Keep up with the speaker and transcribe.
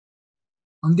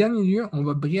En dernier lieu, on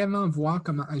va brièvement voir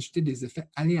comment ajouter des effets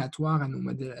aléatoires à nos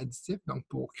modèles additifs, donc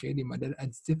pour créer des modèles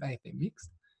additifs à effet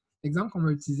mixte. L'exemple qu'on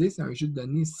va utiliser, c'est un jeu de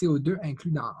données CO2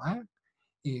 inclus dans R.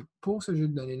 Et pour ce jeu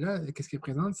de données-là, qu'est-ce qu'il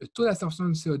représente? C'est le taux d'absorption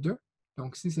du CO2.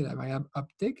 Donc ici, c'est la variable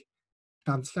optique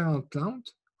par différentes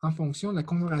plantes en fonction de la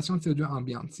concentration de CO2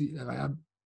 ambiante. C'est la variable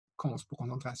const pour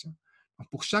concentration. Donc,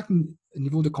 pour chaque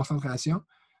niveau de concentration,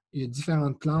 il y a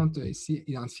différentes plantes ici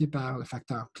identifiées par le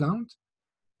facteur plante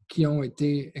qui ont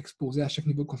été exposées à chaque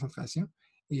niveau de concentration.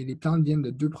 Et les plantes viennent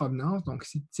de deux provenances. Donc,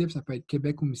 ici, type, ça peut être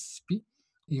Québec ou Mississippi.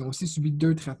 Et ils ont aussi subi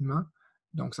deux traitements.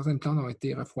 Donc, certaines plantes ont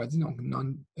été refroidies, donc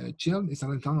non-chilled, et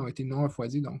certaines plantes ont été non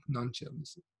refroidies, donc non-chilled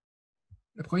ici.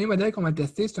 Le premier modèle qu'on va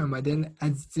tester, c'est un modèle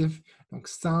additif, donc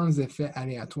sans effet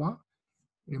aléatoire.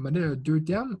 Le modèle a deux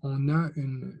termes. On a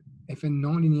un effet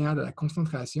non linéaire de la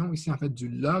concentration, ici en fait du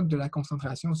log de la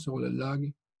concentration sur le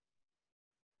log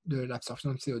de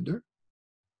l'absorption de CO2.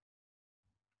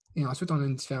 Et ensuite, on a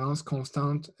une différence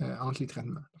constante entre les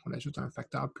traitements. Donc, on ajoute un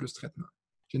facteur plus traitement.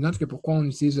 Je note que pourquoi on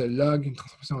utilise le log, une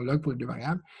transformation log pour les deux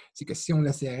variables, c'est que si on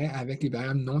l'essayerait avec les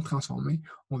variables non transformées,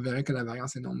 on verrait que la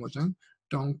variance est non homogène.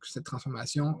 Donc, cette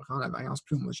transformation rend la variance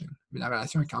plus homogène. Mais la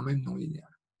relation est quand même non linéaire.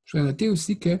 Je voudrais noter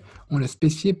aussi qu'on a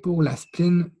spécifié pour la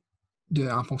spline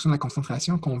en fonction de la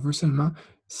concentration qu'on veut seulement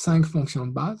 5 fonctions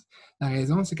de base. La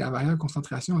raison, c'est que la variable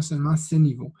concentration a seulement 6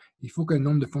 niveaux. Il faut que le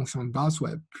nombre de fonctions de base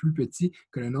soit plus petit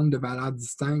que le nombre de valeurs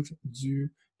distinctes de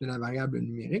la variable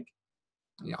numérique.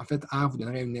 Et en fait, R vous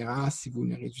donnerait une erreur si vous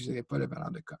ne réduisez pas la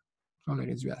valeur de K. On l'a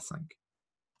réduit à 5.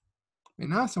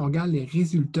 Maintenant, si on regarde les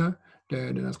résultats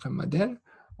de notre modèle,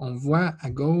 on voit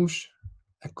à gauche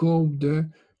la courbe de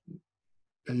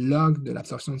log de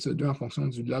l'absorption de CO2 en fonction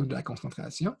du log de la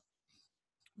concentration.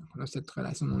 Donc, on a cette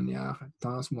relation non linéaire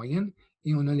tendance moyenne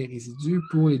et on a les résidus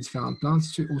pour les différentes plantes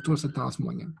situées autour de cette tendance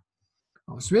moyenne.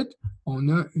 Ensuite, on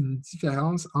a une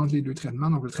différence entre les deux traitements.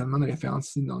 Donc, le traitement de référence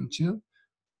ici non-chilled.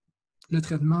 Le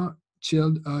traitement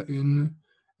chilled a une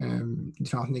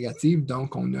différence négative,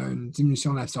 donc on a une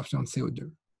diminution de l'absorption de CO2.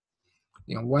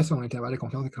 Et on voit sur l'intervalle de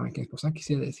confiance de 95%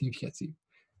 qu'ici elle est significative.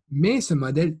 Mais ce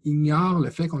modèle ignore le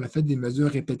fait qu'on a fait des mesures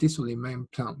répétées sur les mêmes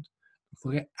plantes. Il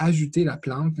faudrait ajouter la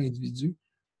plante, l'individu,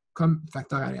 comme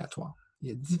facteur aléatoire. Il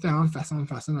y a différentes façons de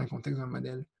faire ça dans le contexte d'un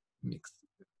modèle mixte,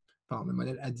 pardon, d'un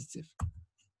modèle additif.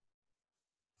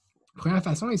 La première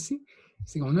façon ici,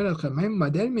 c'est qu'on a notre même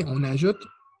modèle, mais on ajoute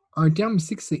un terme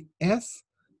ici que c'est S,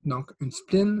 donc une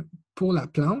spline pour la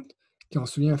plante, qui on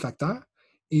se souvient un facteur,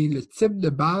 et le type de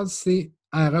base, c'est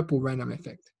RE pour Random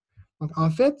Effect. Donc en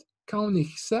fait, quand on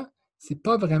écrit ça, ce n'est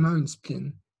pas vraiment une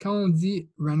spline. Quand on dit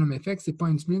Random Effect, ce n'est pas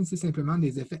une spline, c'est simplement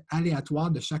des effets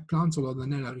aléatoires de chaque plante sur leurs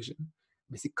données à l'origine.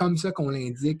 Mais c'est comme ça qu'on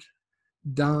l'indique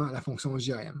dans la fonction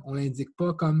GOM. On ne l'indique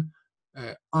pas comme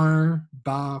 1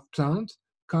 bar plante,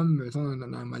 comme mettons,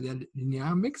 dans un modèle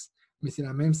linéaire mixte, mais c'est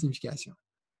la même signification.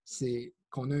 C'est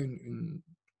qu'on a une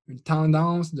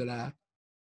tendance de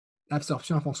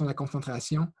l'absorption en fonction de la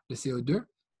concentration de CO2,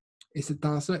 et cette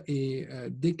tendance-là est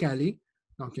décalée,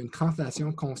 donc il y a une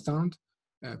translation constante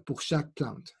pour chaque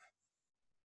plante.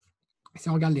 Si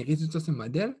on regarde les résultats de ce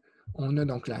modèle, on a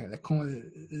donc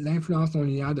l'influence non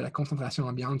linéaire de la concentration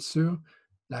ambiante sur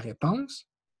la réponse.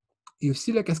 Et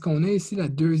aussi, qu'est-ce qu'on a ici, la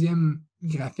deuxième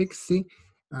graphique, c'est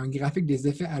un graphique des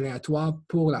effets aléatoires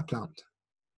pour la plante.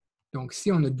 Donc,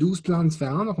 ici, on a 12 plantes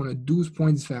différentes, donc on a 12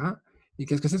 points différents. Et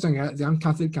qu'est-ce que c'est? C'est un diagramme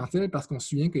quantile-quantile parce qu'on se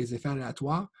souvient que les effets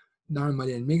aléatoires dans un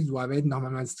modèle mixte doivent être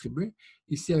normalement distribués.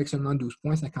 Ici, avec seulement 12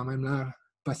 points, ça a quand même l'air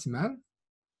pas si mal.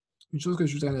 Une chose que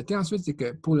je voudrais noter ensuite, c'est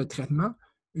que pour le traitement,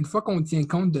 une fois qu'on tient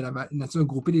compte de la nature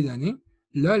groupée des données,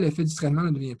 là, l'effet du traitement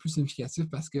devient plus significatif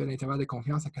parce que l'intervalle de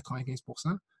confiance à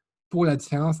 95% pour la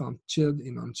différence entre chilled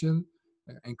et non-chilled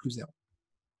inclut 0.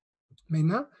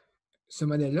 Maintenant, ce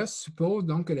modèle-là suppose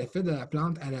donc que l'effet de la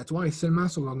plante aléatoire est seulement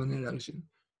sur leurs données à l'origine,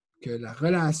 que la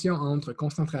relation entre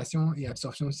concentration et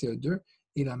absorption de CO2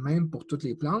 est la même pour toutes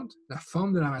les plantes. La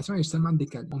forme de la relation est seulement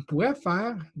décalée. On pourrait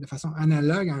faire de façon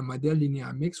analogue à un modèle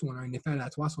linéaire mixte où on a un effet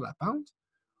aléatoire sur la pente.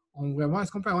 On pourrait voir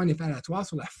est-ce qu'on peut avoir un effet aléatoire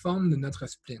sur la forme de notre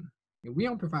spline. Et oui,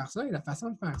 on peut faire ça. Et la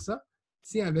façon de faire ça,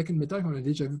 c'est avec une méthode qu'on a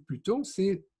déjà vue plus tôt,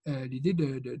 c'est l'idée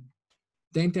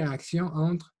d'interaction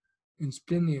entre une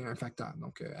spline et un facteur.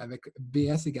 Donc, avec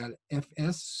BS égale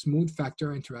FS, Smooth Factor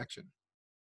Interaction.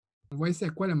 On voit ici à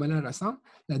quoi le modèle ressemble.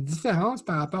 La différence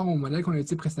par rapport au modèle qu'on a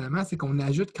utilisé précédemment, c'est qu'on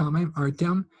ajoute quand même un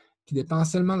terme qui dépend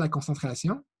seulement de la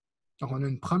concentration. Donc, on a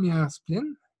une première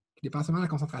spline qui dépend seulement de la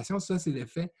concentration. Ça, c'est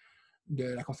l'effet de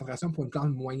la concentration pour une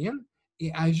plante moyenne.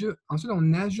 Et ensuite,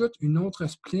 on ajoute une autre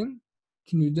spline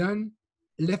qui nous donne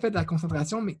l'effet de la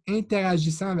concentration, mais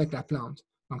interagissant avec la plante.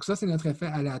 Donc, ça, c'est notre effet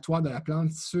aléatoire de la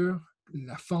plante sur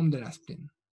la forme de la spline.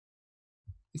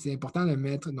 Et c'est important de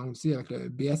mettre, donc ici avec le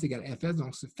BS égale FS,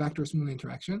 donc c'est Factor Smooth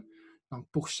Interaction. Donc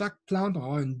pour chaque plante, on va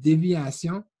avoir une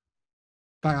déviation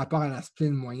par rapport à la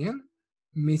spline moyenne,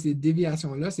 mais ces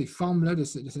déviations-là, ces formes-là de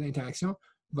cette interaction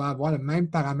vont avoir le même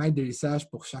paramètre de lissage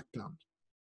pour chaque plante.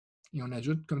 Et on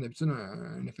ajoute, comme d'habitude,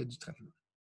 un effet du traitement.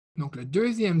 Donc, le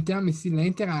deuxième terme ici,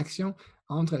 l'interaction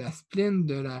entre la spline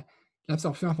de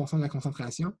l'absorption en fonction de la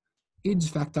concentration et du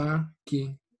facteur qui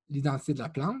est l'identité de la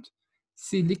plante,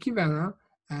 c'est l'équivalent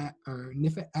à un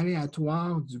effet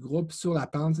aléatoire du groupe sur la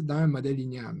pente dans un modèle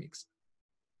linéaire mixte.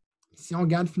 Si on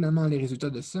regarde finalement les résultats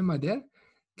de ce modèle,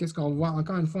 qu'est-ce qu'on voit?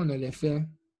 Encore une fois, on a l'effet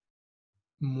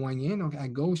moyen. Donc, à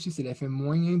gauche, c'est l'effet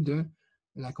moyen de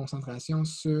la concentration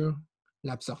sur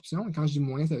l'absorption. Et quand je dis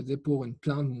moyen, ça veut dire pour une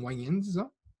plante moyenne,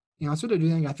 disons. Et ensuite, le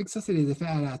deuxième graphique, ça, c'est les effets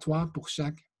aléatoires pour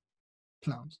chaque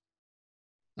plante.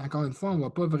 Et encore une fois, on ne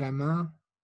voit pas vraiment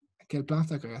à quelle plante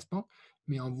ça correspond,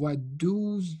 mais on voit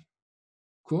 12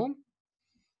 courbes.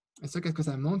 Et ça, qu'est-ce que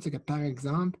ça montre? C'est que, par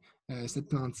exemple, cette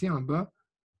plante-ci en bas,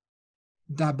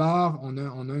 d'abord, on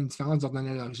a une différence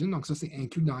d'ordonnée d'origine. Donc, ça, c'est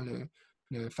inclus dans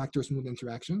le Factor Smooth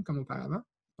Interaction, comme auparavant.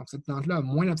 Donc, cette plante-là a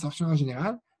moins d'absorption en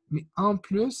général, mais en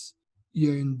plus, il y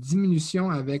a une diminution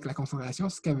avec la concentration,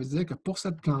 ce qui veut dire que pour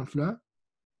cette plante-là,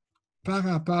 par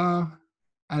rapport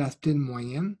à la spline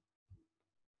moyenne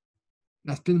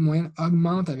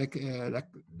augmente avec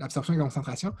l'absorption et la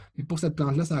concentration, mais pour cette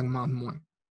plante-là, ça augmente moins,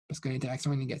 parce que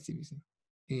l'interaction est négative ici.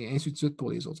 Et ainsi de suite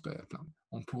pour les autres plantes.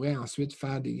 On pourrait ensuite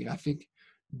faire des graphiques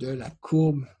de la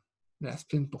courbe de la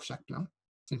spline pour chaque plante.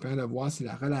 Ça nous permet de voir si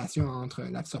la relation entre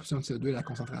l'absorption de CO2 et la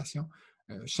concentration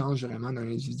change vraiment d'un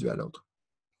individu à l'autre.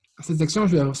 Dans cette section,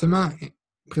 je vais seulement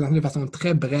présenter de façon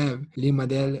très brève les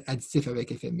modèles additifs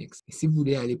avec effet mixte. Et si vous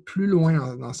voulez aller plus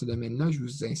loin dans ce domaine-là, je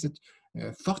vous incite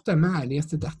fortement à lire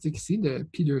cet article ici de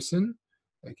Peterson,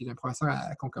 qui est un professeur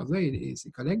à Concordia et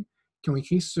ses collègues, qui ont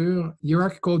écrit sur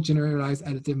Hierarchical Generalized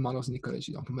Additive Models in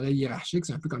Ecology. Donc, le modèle hiérarchique,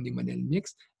 c'est un peu comme des modèles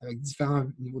mixtes avec différents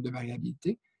niveaux de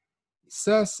variabilité.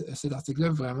 Ça, cet article-là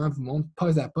vraiment vous montre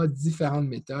pas à pas différentes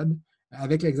méthodes,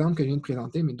 avec l'exemple que je viens de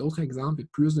présenter, mais d'autres exemples et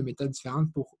plus de méthodes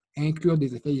différentes pour inclure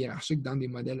des effets hiérarchiques dans des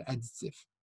modèles additifs.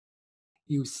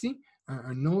 Et aussi,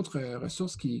 une autre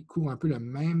ressource qui couvre un peu le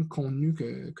même contenu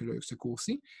que ce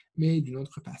cours-ci, mais d'une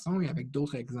autre façon et avec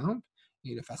d'autres exemples,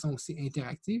 et de façon aussi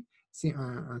interactive, c'est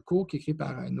un cours qui est écrit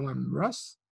par Noam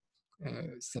Ross, qui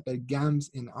s'appelle GAMS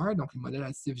in R, donc le modèle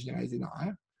additif généralisé dans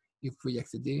R, et vous pouvez y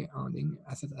accéder en ligne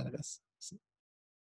à cette adresse.